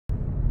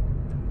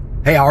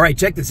Hey, all right,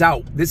 check this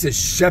out. This is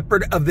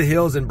Shepherd of the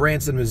Hills in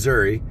Branson,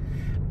 Missouri,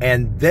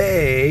 and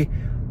they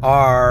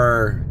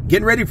are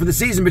getting ready for the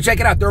season, but check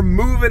it out. They're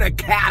moving a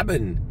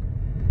cabin,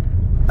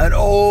 an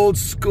old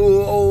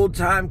school, old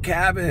time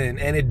cabin,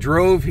 and it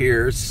drove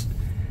here,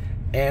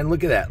 and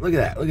look at that, look at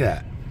that, look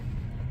at that.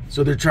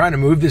 So they're trying to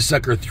move this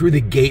sucker through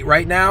the gate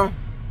right now,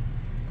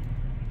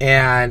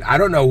 and I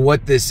don't know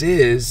what this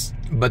is,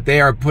 but they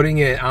are putting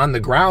it on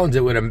the grounds.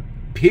 It would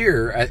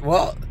appear,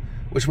 well,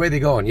 which way are they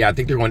going? Yeah, I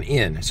think they're going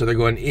in. So they're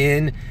going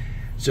in.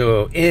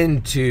 So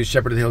into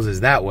Shepherd of the Hills is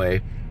that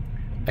way.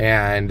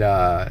 And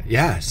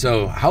yeah,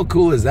 so how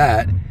cool is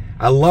that?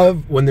 I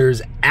love when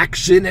there's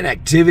action and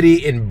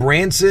activity in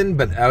Branson,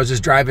 but I was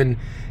just driving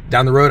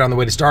down the road on the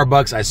way to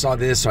Starbucks. I saw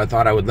this, so I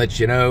thought I would let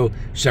you know.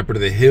 Shepherd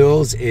of the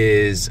Hills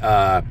is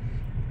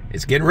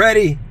it's getting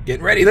ready.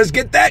 Getting ready. Let's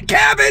get that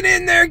cabin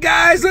in there,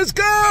 guys. Let's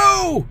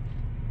go!